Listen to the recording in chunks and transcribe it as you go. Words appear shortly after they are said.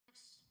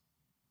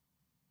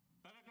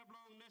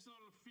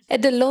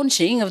At the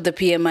launching of the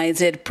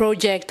PMIZ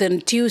project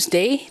on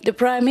Tuesday, the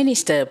Prime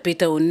Minister,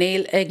 Peter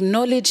O'Neill,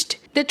 acknowledged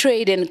the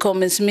Trade and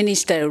Commerce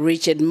Minister,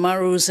 Richard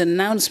Maru's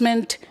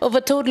announcement of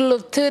a total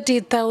of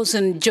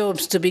 30,000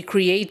 jobs to be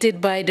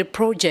created by the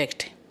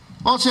project.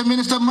 Also,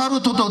 Minister Maru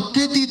total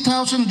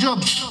 30,000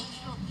 jobs.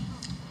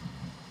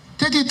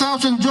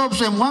 30,000 jobs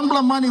and one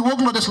bla money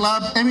workload is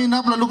lab. I mean,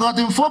 abla look at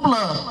him for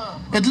bla.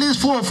 At least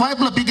 4 or 5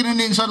 bla picking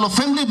inside of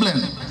family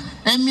blend.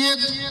 And yet,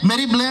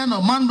 Mary blend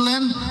or man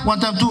blend, 1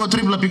 time 2 or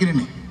 3 bla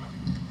picking.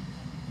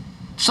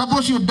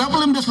 Suppose you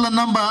double him this la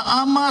number,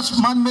 amas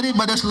man Mary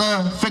by this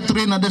la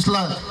factory na this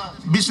la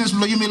business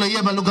bla you may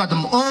look at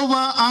them.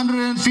 Over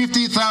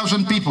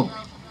 150,000 people.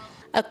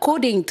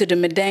 According to the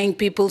Madang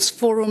People's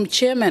Forum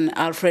chairman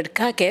Alfred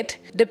Kaket,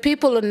 the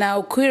people are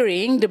now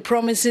querying the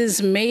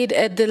promises made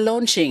at the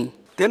launching.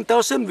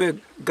 10,000 we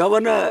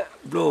governor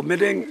blow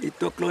Madang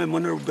itoklo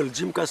honorable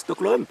Jim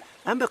Castoklo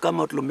and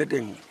come out lo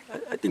Madang.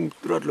 I think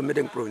throughout lo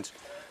Madang Province.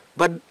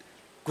 But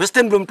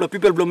question blow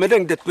people blow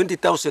Madang that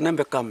 20,000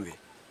 and come we.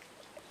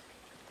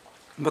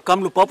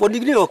 Come lo Papua New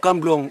Guinea or come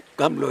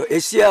lo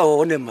Asia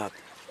or Onemak.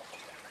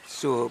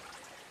 So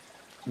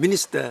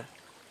Minister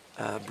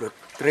blow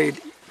Trade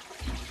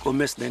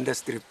Commerce and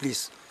Industry,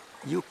 please,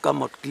 you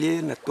come out clear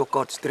and talk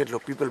out straight to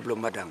people below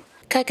Madang.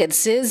 Kaket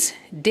says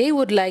they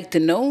would like to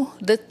know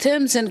the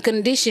terms and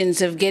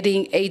conditions of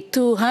getting a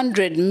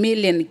 200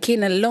 million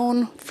kina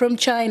loan from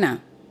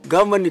China.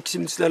 Government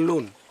accepts the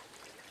loan.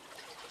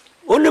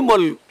 Only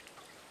more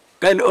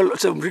kind of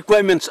some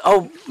requirements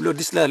how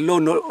this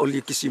loan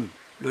only kisim,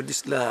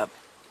 this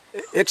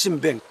Exim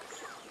Bank.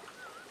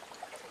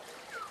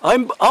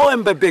 I'm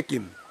by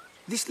Bekim.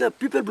 This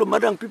people blow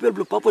Madang, people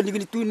blow Papua New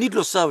Guinea to need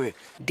lo sawe.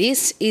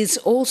 This is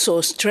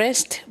also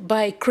stressed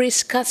by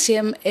Chris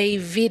Kassiam, a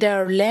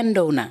Vidar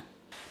landowner.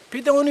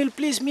 Peter O'Neill,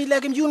 please, me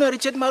like him, you know,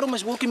 Richard Maru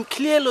must work him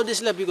clear lo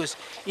this la because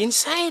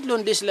inside lo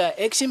this la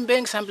Exim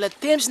Bank sample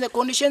terms and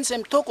conditions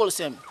and tokol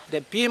sem. The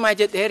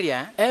PMIZ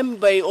area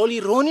by only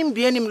ronim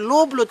him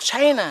low blow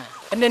China.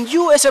 And then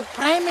you as a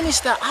Prime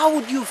Minister, how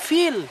would you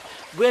feel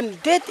when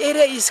that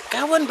area is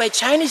governed by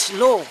Chinese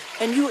law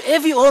and you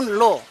have your own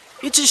law?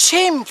 It's a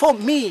shame for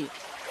me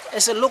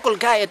as a local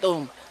guy at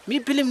home.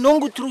 Me pilim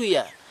nongu through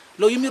ya.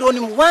 Lo yumi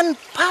ronim one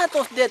part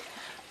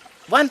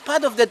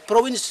of that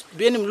province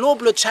benim law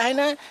blow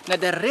China, na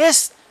the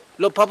rest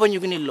lo Papua New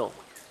Guinea law.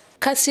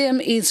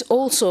 Kassiam is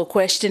also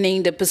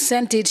questioning the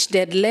percentage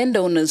that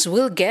landowners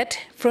will get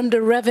from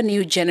the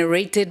revenue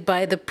generated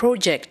by the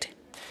project.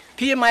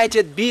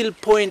 PMIZ Bill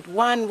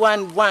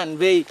 .111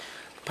 where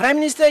Prime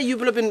Minister you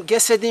will been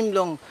gazetting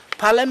long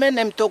Parliament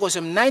am talk of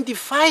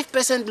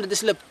 95%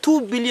 this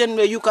 2 billion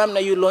where you come now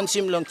you launch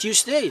him long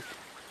Tuesday.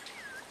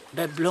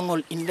 That belong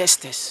all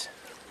investors.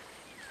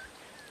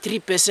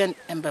 3%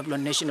 and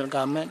belong national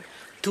government,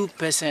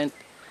 2%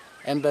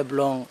 and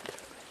belong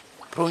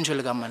provincial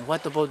government.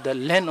 What about the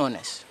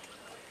landowners?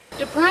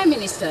 The Prime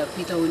Minister,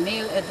 Peter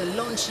O'Neill, at the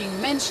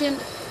launching mentioned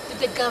that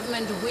the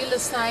government will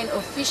assign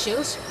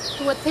officials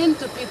to attend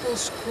to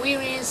people's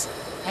queries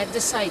at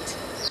the site.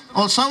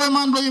 Also,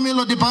 man blow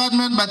email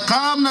department, but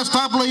come na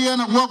stop lo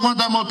and work one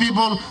time more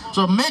people.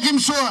 So make him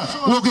sure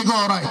work it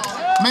go right.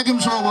 Make him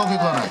sure work it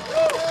go right.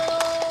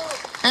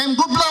 And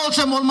good blow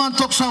also more man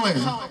talk sawe.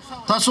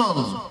 That's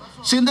all.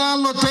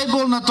 Sindan lo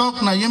table na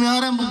talk na yumi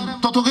harem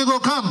totoke go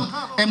come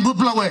and good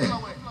blow way.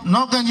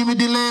 No can yumi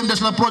delay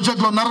this la project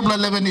lo narbla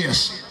 11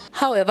 years.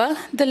 However,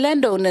 the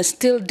landowners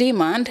still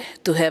demand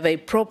to have a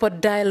proper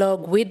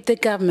dialogue with the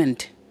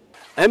government.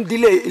 I'm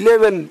delay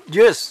 11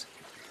 years.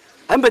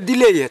 I'm a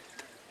delay yet.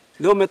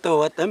 No matter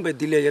what, I'm a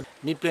delay.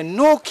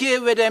 No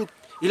care whether I'm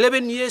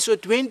 11 years or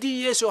 20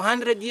 years or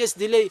 100 years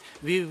delay,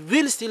 we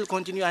will still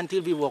continue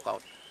until we walk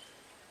out.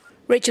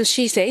 Rachel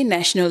Shise,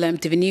 National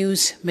EMTV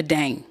News,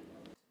 Madang.